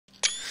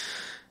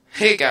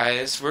Hey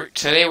guys,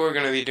 today we're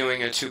going to be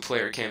doing a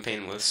two-player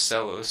campaign with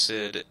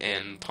Seleucid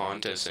and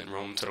Pontus in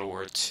Rome Total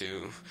War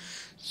II.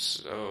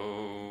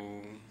 So,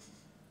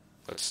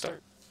 let's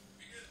start.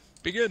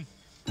 Begin.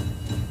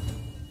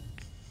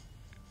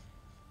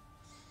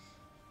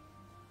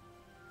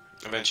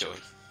 Eventually.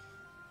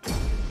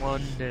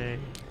 One day.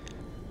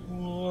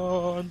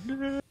 One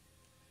day.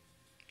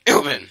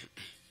 Open!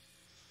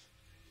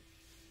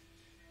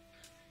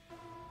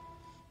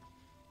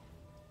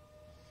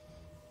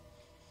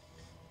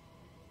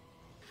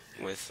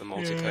 With the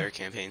multiplayer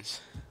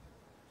campaigns.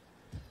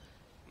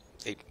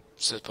 They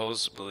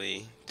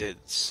supposedly did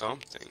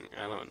something.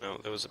 I don't know.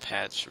 There was a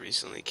patch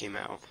recently came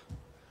out.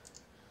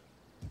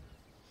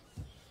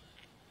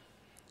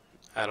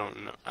 I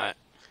don't know.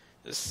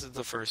 This is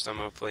the first time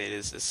I've played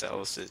as the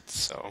Seleucid,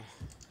 so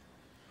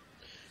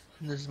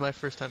And this is my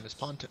first time as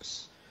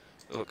Pontus.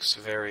 it looks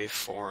very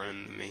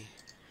foreign to me.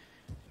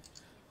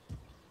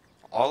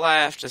 All I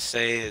have to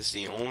say is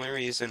the only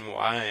reason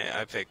why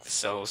I picked the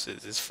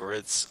Seleucid is for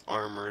its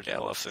armored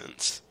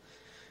elephants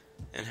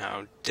and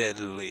how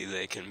deadly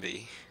they can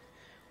be.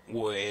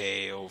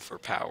 Way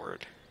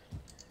overpowered.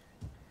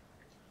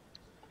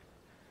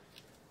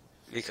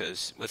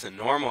 Because with a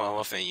normal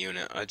elephant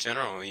unit, a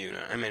general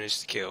unit, I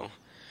managed to kill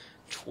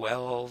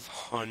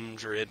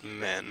 1,200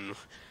 men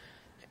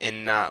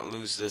and not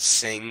lose a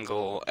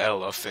single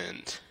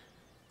elephant.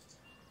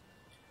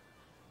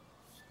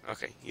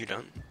 Okay, you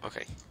done?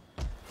 Okay.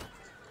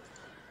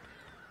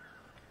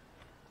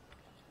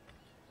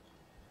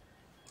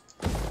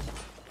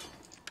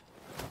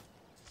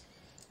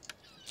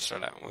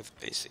 Start out with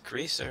basic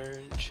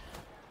research.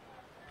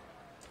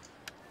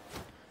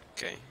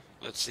 Okay,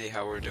 let's see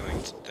how we're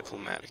doing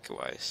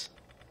diplomatic-wise.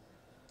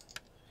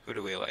 Who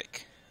do we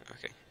like?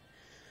 Okay.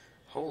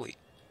 Holy.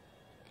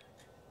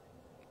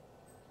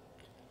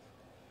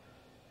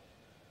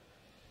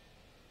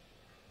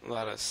 A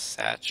lot of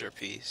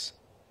satrapies.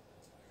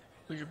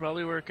 We should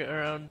probably work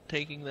around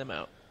taking them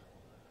out.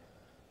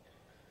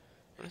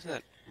 What is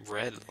that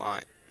red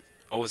line?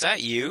 Oh, is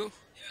that you?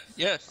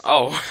 Yes.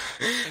 Oh,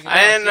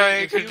 I didn't know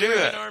you could do If you bring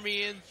that. an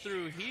army in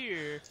through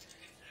here,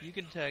 you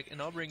can attack, and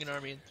I'll bring an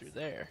army in through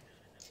there.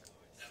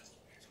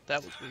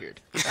 That was weird.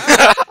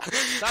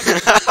 Stop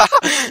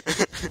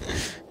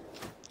it.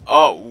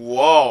 Oh,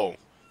 whoa.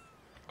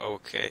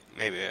 Okay,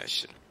 maybe I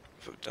should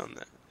have done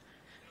that.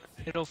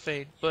 It'll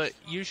fade, but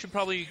you should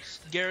probably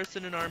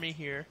garrison an army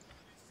here.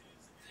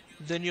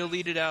 Then you'll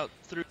lead it out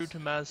through to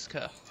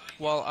Mazca,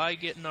 while I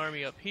get an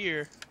army up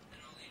here,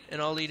 and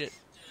I'll lead it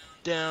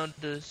down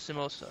to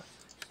Samosata.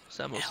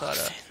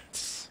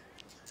 Elephants.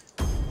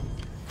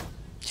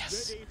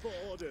 Yes.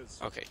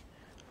 Okay.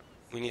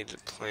 We need to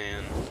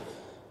plan.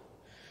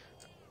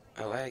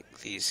 I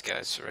like these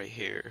guys right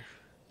here.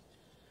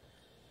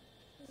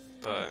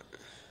 But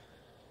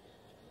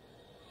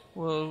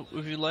Well,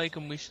 if you like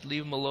them, we should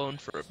leave them alone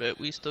for a bit.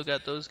 We still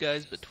got those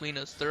guys between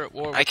us. They're at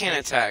war with I can't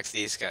Texas. attack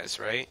these guys,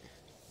 right?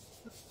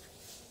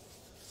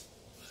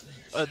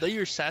 They're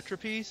your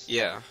satrapies?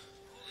 Yeah.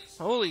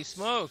 Holy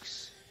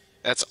smokes.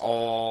 That's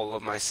all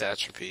of my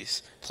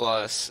satrapies.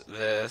 Plus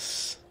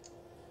this.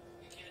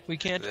 We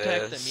can't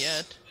attack them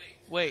yet.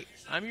 Wait,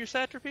 I'm your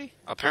satrapy?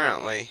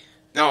 Apparently.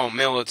 No,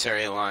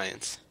 military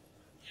alliance.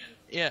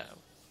 Yeah.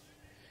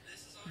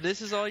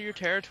 This is all your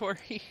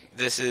territory?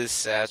 This is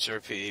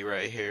satrapy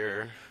right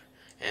here.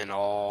 And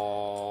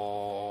all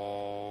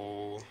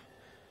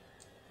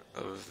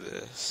of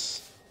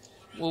this.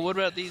 Well, what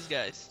about these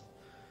guys?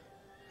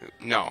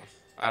 No,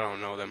 I don't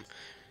know them.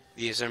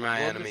 These are my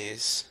Well,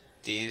 enemies.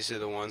 These are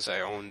the ones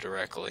I own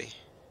directly.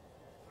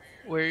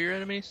 Where are your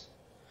enemies?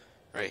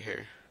 Right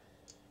here.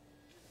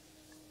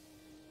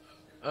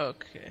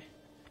 Okay.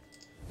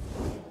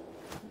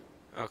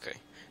 Okay.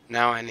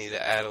 Now I need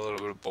to add a little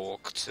bit of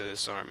bulk to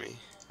this army.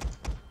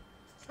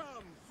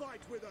 Come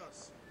fight with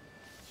us.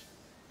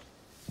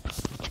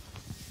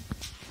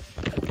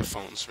 The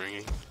phone's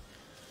ringing.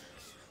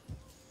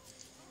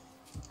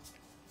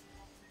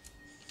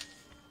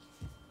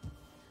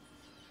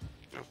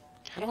 No.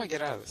 How do I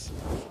get out of this?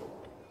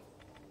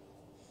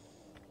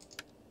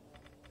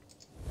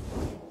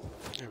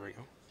 There we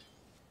go.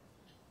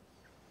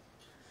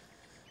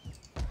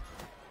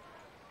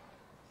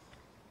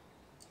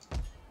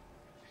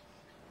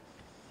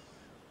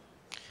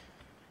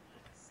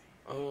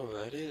 Oh,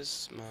 that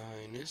is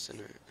mine,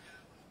 isn't it?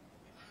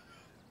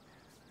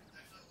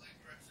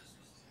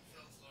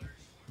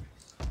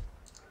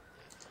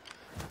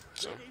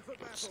 So, Ready for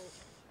let's... battle.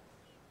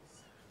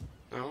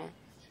 No?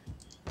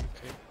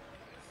 Okay.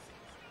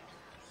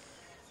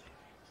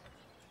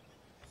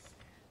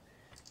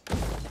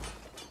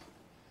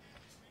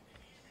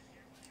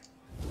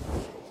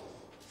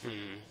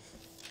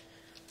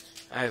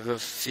 I have a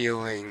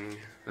feeling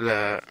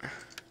that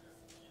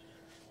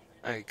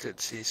I could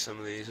see some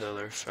of these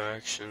other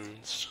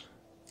factions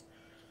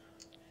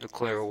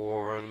declare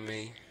war on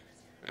me.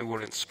 It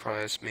wouldn't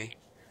surprise me.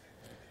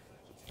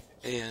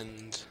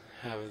 And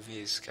have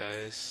these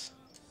guys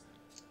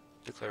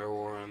declare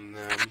war on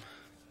them.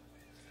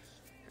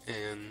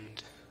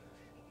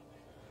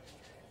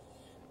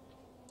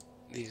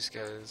 these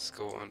guys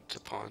go on to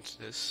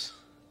Pontus.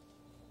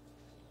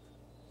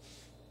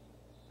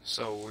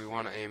 So we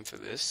want to aim for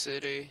this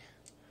city,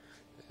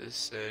 this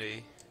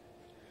city,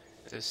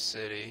 this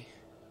city,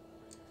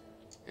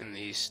 and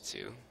these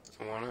two.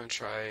 I want to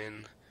try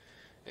and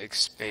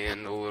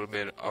expand a little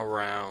bit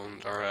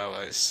around our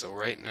allies. So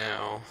right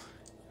now,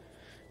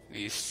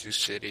 these two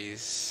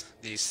cities,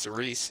 these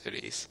three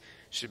cities,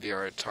 should be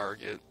our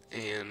target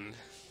and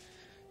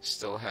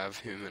still have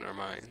whom in our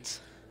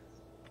minds.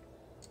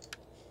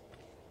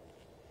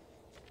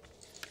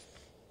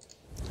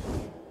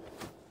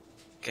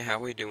 Okay, how are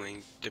we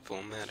doing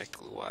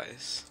diplomatically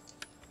wise?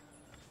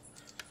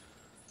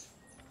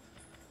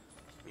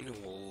 We know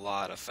a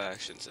lot of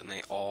factions and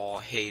they all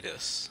hate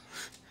us.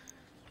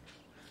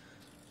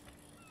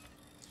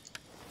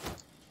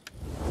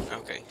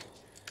 Okay.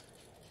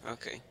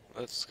 Okay,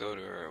 let's go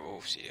to our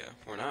wolves. Yeah,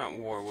 we're not at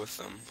war with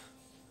them,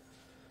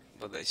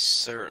 but they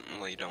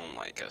certainly don't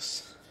like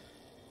us.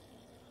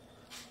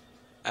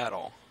 At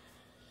all.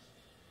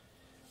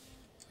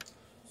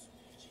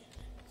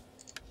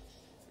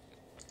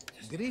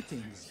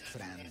 Greetings,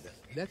 friend.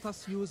 Let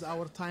us use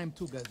our time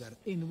together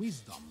in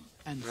wisdom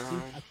and No.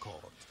 seek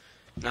accord.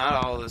 Not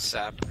all the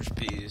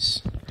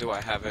satrapies do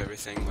I have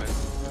everything with.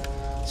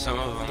 Some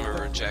of them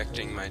are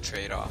rejecting my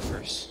trade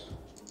offers.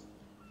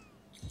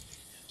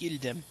 Kill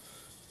them.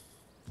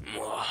 Okay.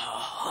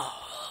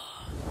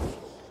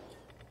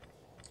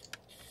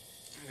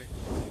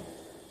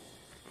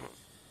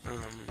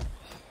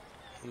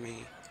 Let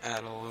me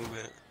add a little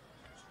bit.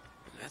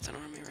 That's an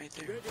army right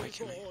there. Why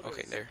can't I?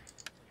 Okay, there.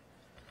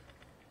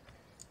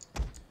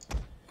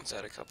 Let's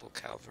add a couple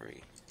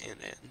cavalry and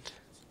end.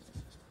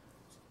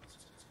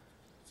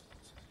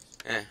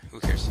 Who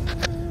cares?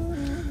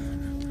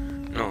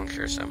 No one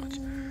cares that much.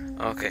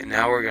 Okay,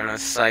 now we're gonna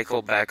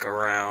cycle back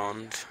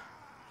around.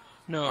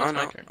 No, Oh it's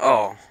my no. turn.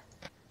 Oh.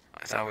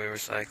 I thought we were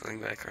cycling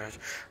back around.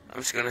 I'm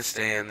just gonna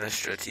stay in the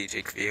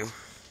strategic view.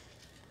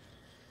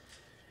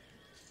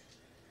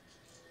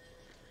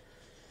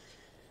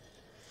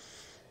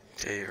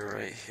 Okay, you're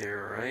right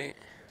here, right?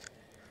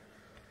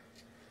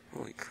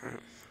 Holy crap.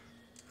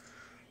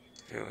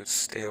 Okay, let's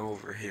stay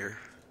over here.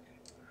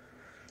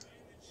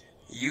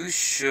 You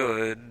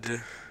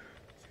should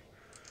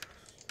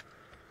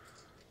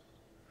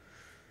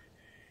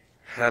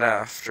head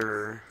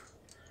after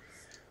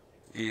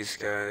these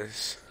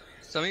guys.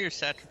 Some of your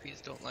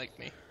satrapies don't like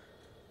me.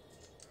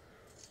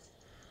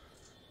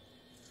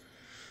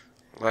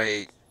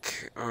 Like,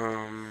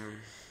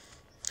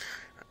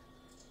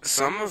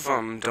 some of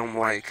them don't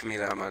like me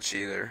that much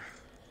either.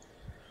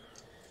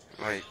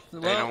 Like, they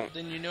Well, don't.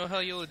 then you know how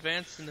you'll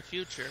advance in the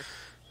future.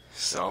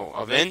 So,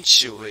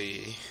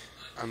 eventually,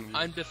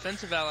 I'm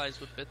defensive allies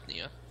with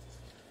Bithynia.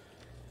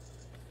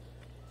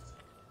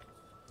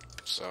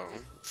 So,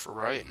 for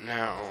right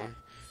now,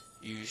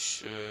 you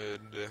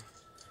should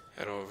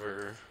head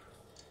over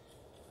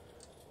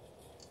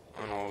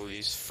on all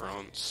these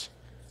fronts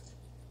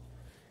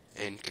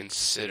and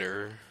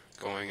consider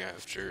going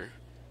after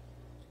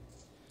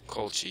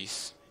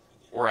Colchis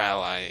or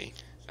allying.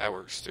 That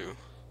works too.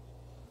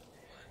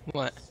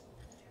 What?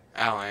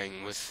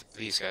 Allying with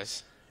these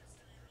guys.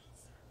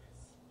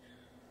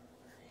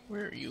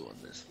 Where are you on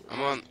this?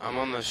 I'm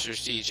on the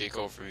strategic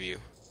overview.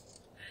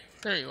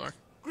 There you are.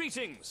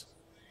 Greetings!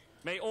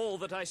 May all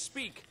that I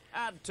speak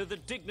add to the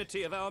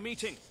dignity of our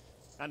meeting,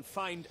 and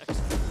find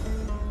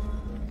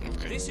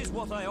Okay. This is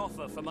what I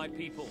offer for my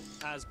people,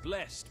 as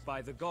blessed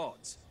by the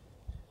gods.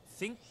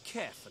 Think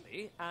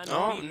carefully and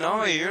Oh be no,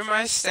 prudent. you're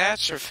my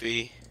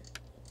statrophy.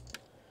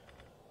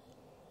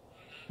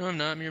 No, I'm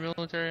not. I'm your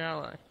military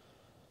ally.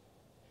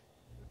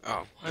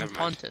 Oh, I'm never mind.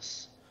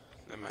 Pontus.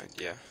 Never mind.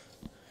 Yeah,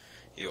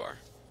 you are.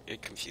 You're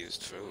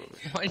confused for a little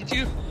bit. Why did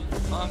you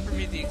offer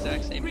me the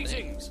exact same thing?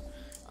 Greetings!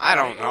 I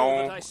don't May all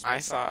know. that I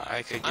thought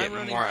I could get I'm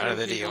running more out of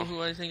through the people deal.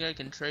 who I think I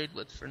can trade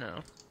with for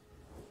now.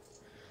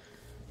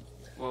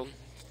 Well,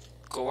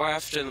 go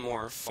after the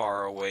more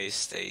faraway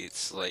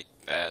states like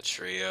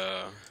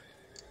Batria.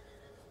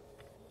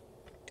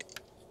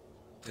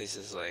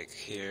 Places like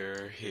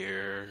here,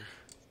 here,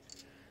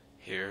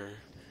 here.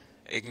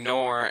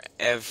 Ignore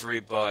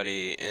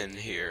everybody in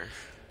here.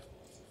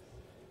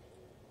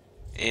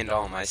 And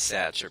all my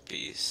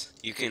satrapies.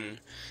 You can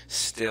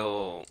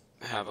still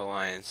have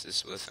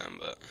alliances with them,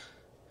 but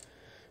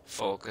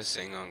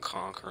focusing on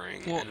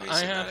conquering Well, enemies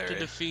I in that have to area.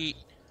 defeat.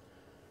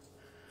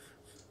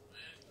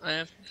 I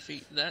have to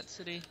defeat that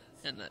city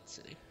and that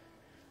city.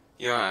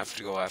 You don't have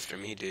to go after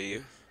me, do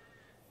you?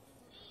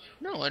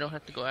 No, I don't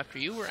have to go after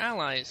you. We're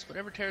allies.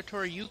 Whatever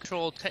territory you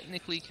control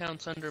technically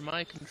counts under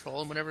my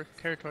control, and whatever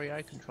territory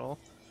I control.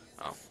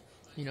 Oh.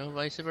 You know,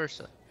 vice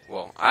versa.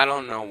 Well, I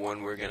don't know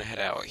when we're gonna head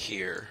out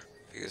here,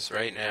 because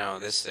right now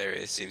this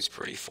area seems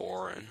pretty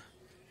foreign.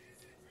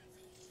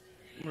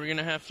 We're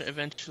gonna have to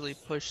eventually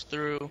push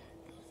through.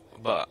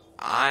 But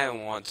I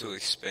want to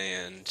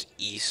expand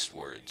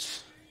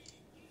eastwards.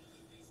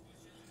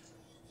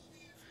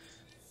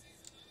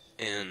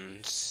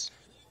 And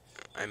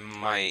I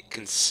might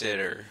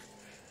consider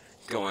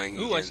going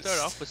Ooh, I against... start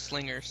off with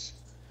slingers.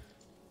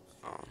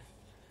 Oh.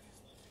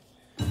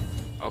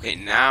 Okay,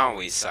 now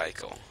we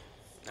cycle.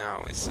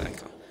 Now we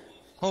cycle.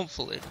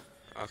 Hopefully.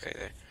 Okay,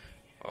 there.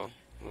 Oh,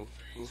 ooh,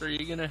 ooh. So are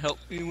you gonna help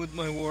me with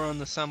my war on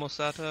the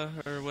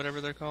Samosata, or whatever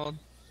they're called?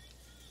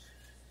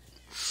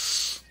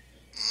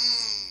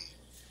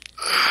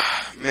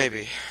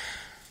 Maybe.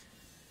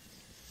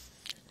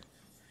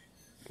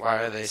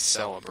 Why are they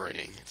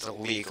celebrating? It's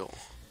illegal.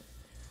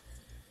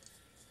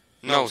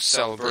 No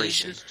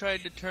celebration. They just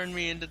tried to turn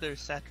me into their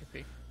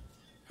satrapy.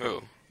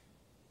 Who?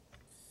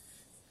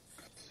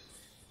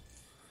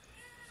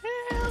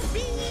 Help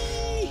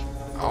me!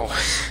 Oh.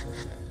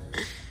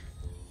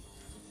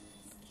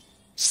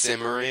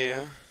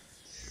 Cimmeria?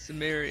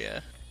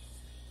 Samaria.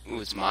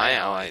 Ooh, it's my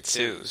ally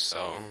too,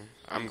 so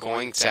I'm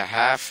going to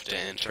have to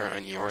enter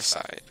on your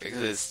side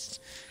because it's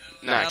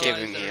not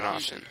giving me an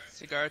option.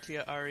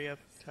 Sigartia, Aria,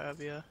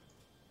 Tavia.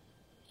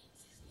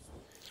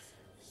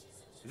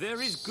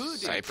 There is good in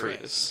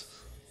Cyprus.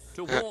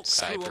 prayer. To walk through a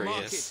Cyprus.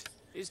 market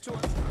is to... You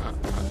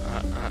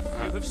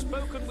have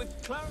spoken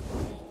with clarity.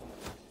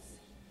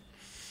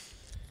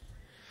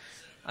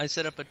 I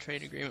set up a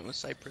trade agreement with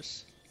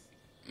Cyprus.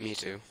 Me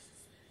too.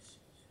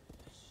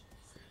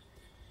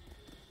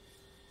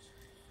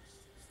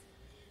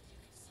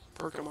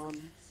 Pokemon.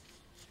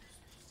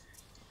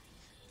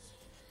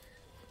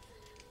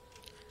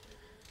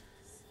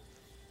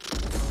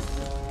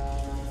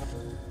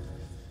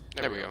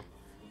 There we go.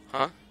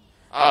 Huh?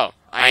 Oh,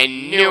 I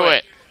knew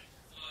it!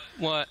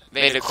 What?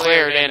 They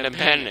declared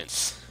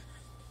independence.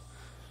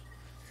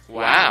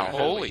 Wow,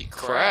 holy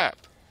crap.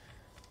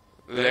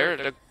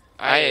 I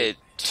had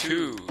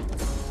 2.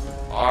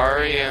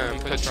 Aria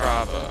and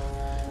Petrava.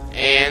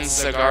 And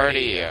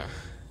Sigardia.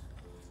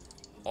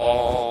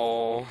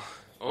 All...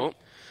 Oh.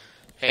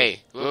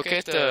 Hey, look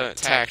at the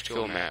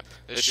tactical map.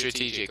 The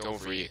strategic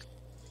overview.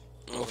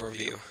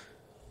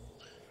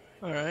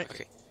 Alright.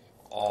 Okay.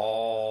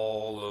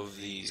 All of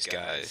these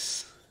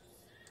guys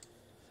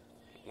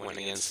went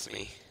against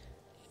me.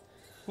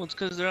 Well, it's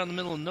because they're out in the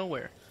middle of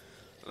nowhere.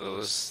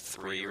 Those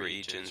 3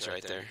 regions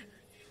right there.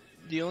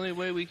 The only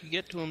way we could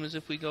get to them is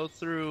if we go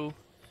through,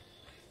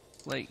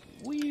 like,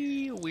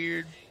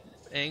 weird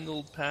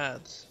angled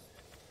paths.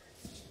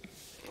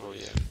 Oh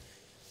yeah.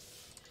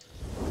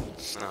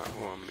 It's not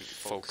who I'm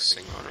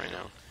focusing on right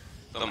now.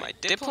 But my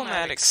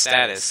diplomatic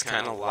status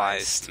kind of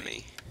lies to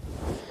me.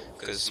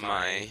 Because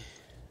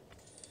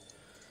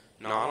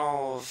not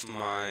all of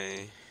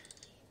my...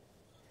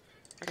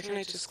 Why can't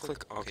I just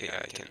click... Okay,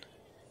 I can.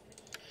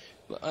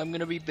 But I'm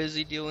gonna be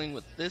busy dealing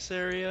with this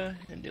area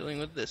and dealing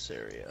with this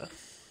area.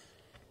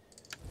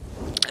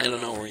 I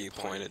don't know where you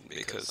pointed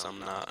because I'm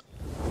not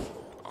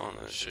on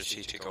the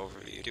strategic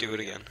overview. Do it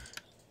again.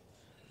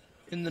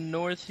 In the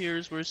north here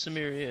is where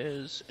Samaria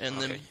is,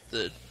 and then Okay.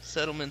 the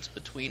settlements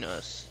between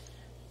us.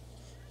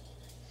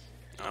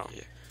 Oh,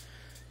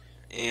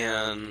 yeah.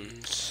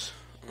 And...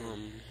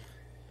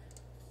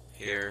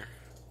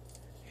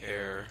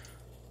 Here.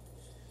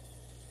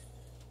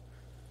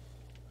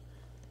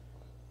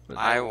 But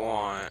I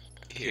want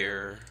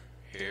here,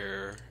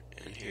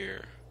 and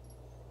here.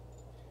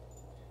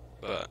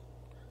 But,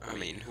 I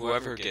mean,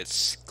 whoever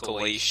gets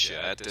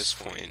Galatia at this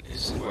point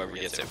is whoever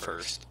gets it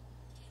first.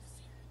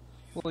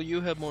 well,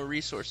 you have more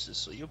resources,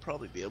 so you'll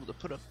probably be able to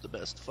put up the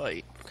best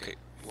fight. Okay,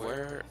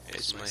 where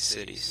is my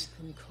cities?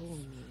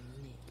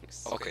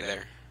 Okay,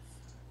 there.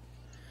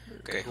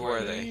 Okay, who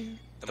are they?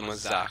 The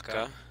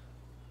Mazaka.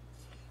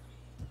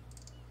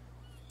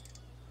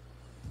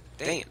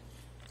 Dang it.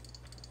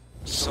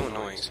 It's so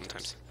annoying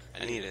sometimes.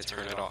 I need to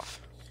turn it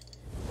off.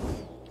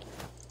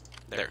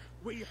 There.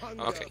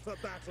 Okay.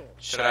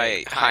 Should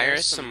I hire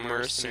some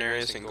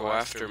mercenaries and go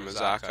after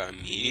Mazaka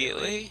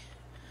immediately?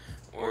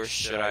 Or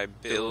should I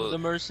The build...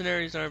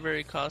 mercenaries aren't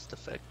very cost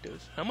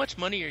effective. How much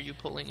money are you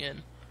pulling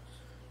in?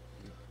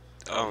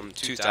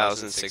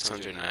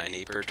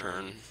 2,690 per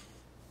turn.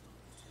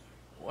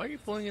 Why are you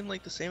pulling in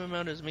like the same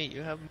amount as me?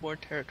 You have more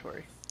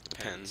territory.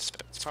 Depends.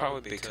 But it's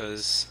probably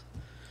because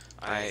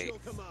I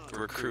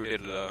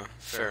recruited a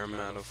fair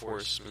amount of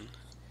horsemen.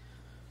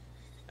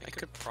 I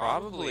could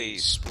probably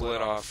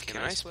split off.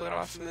 Can I split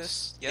off from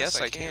this? Yes,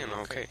 I can.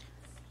 Okay.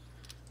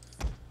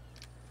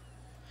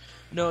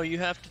 No, you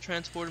have to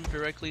transport them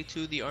directly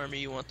to the army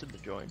you want them to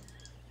join.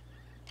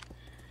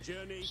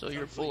 So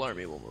your full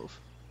army will move.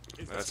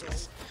 That's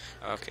nice.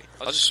 Okay,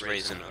 I'll just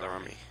raise another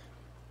army.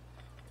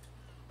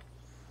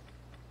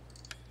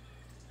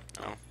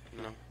 Oh,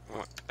 no. I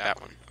want that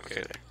one.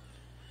 Okay, there.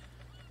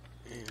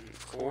 And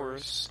of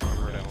course,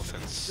 armored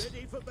elephants.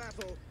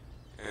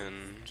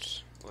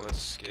 And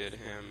let's get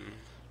him...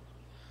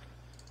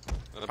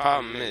 Well, the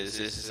problem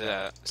is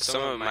that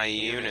some of my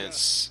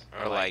units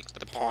are like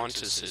the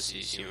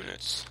Pontus'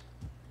 units.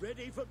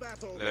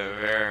 They're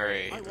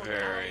very,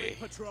 very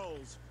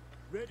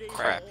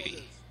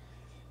crappy.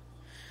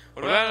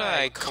 What about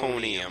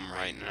Iconium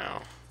right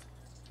now?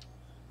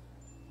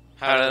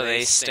 How do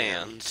they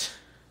stand?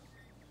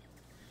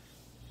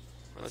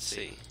 Let's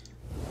see.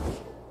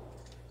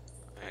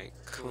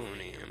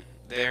 Iconium.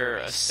 They're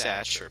a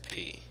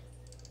satrapy.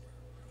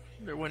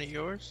 They're one of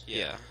yours?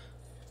 Yeah.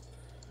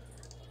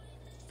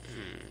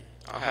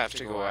 I'll have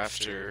to go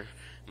after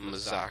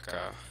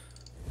Mazaka.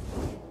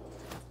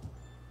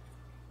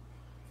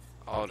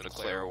 I'll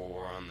declare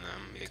war on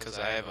them because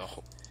I have a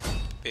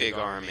big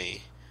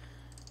army,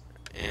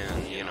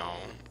 and you know.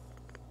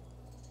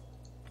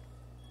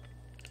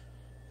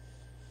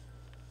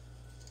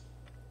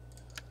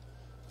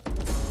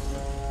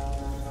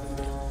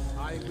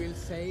 I will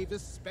save a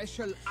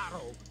special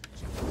arrow.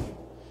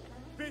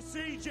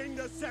 Besieging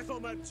the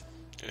settlement!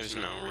 There's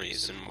no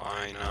reason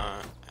why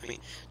not. I mean,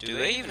 do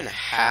they even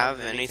have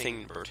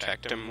anything to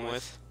protect them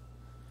with?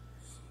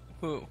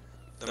 Who?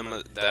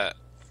 That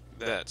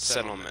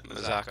settlement,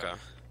 Mazaka.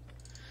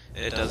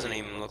 It doesn't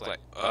even look like.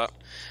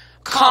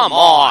 Come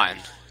on!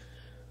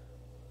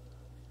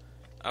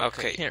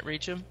 Okay. Can't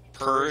reach him?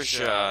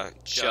 Persia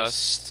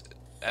just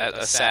at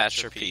a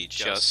satrapy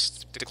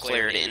just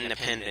declared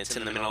independence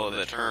in the middle of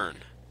the turn.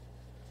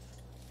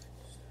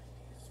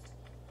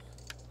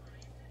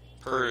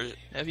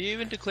 Have you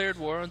even declared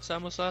war on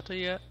Samosata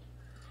yet?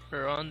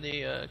 Or on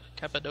the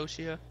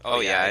Cappadocia?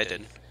 Oh yeah, I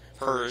did.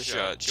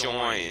 Persia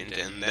joined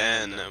and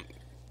then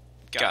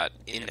got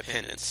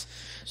independence.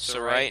 So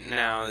right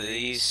now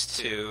these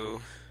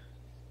two,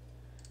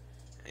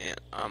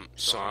 and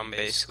so I'm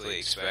basically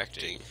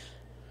expecting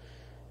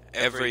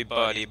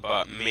everybody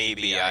but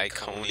maybe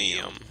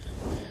Iconium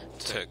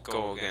to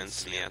go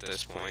against me at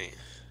this point.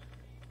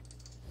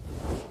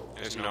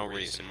 There's no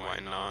reason why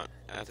not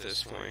at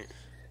this point.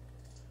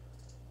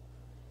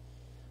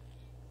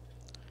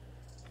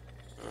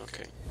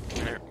 Okay,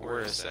 where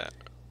is that?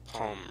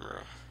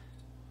 Palmyra.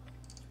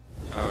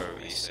 However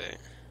you say it.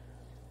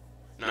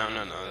 No,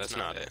 that's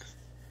not it.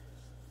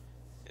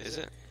 Is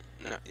it?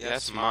 No,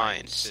 that's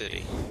mine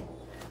city.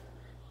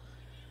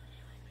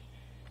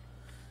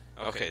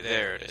 Okay,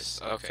 there it is.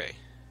 Okay.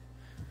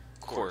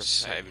 Of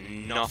course, I have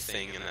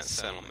nothing in that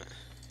settlement.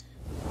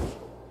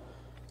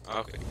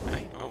 Okay.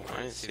 Oh,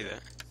 I didn't see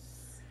that.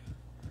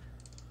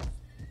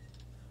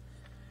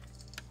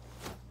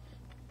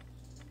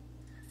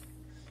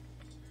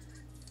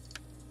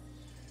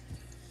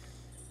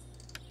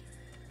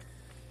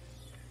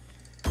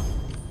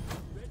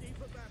 Ready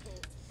for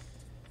battle.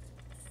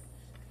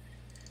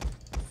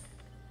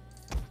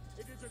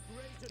 It is a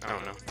great I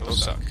don't know.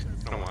 Those suck.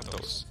 I don't want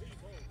those.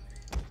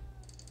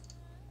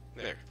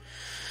 There.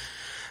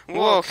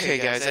 Well, okay,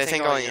 guys. I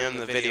think I'll end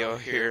the video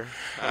here.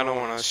 I don't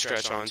want to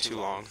stretch on too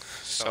long.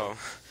 So,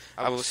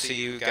 I will see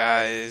you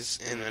guys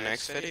in the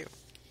next video.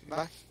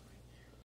 Bye.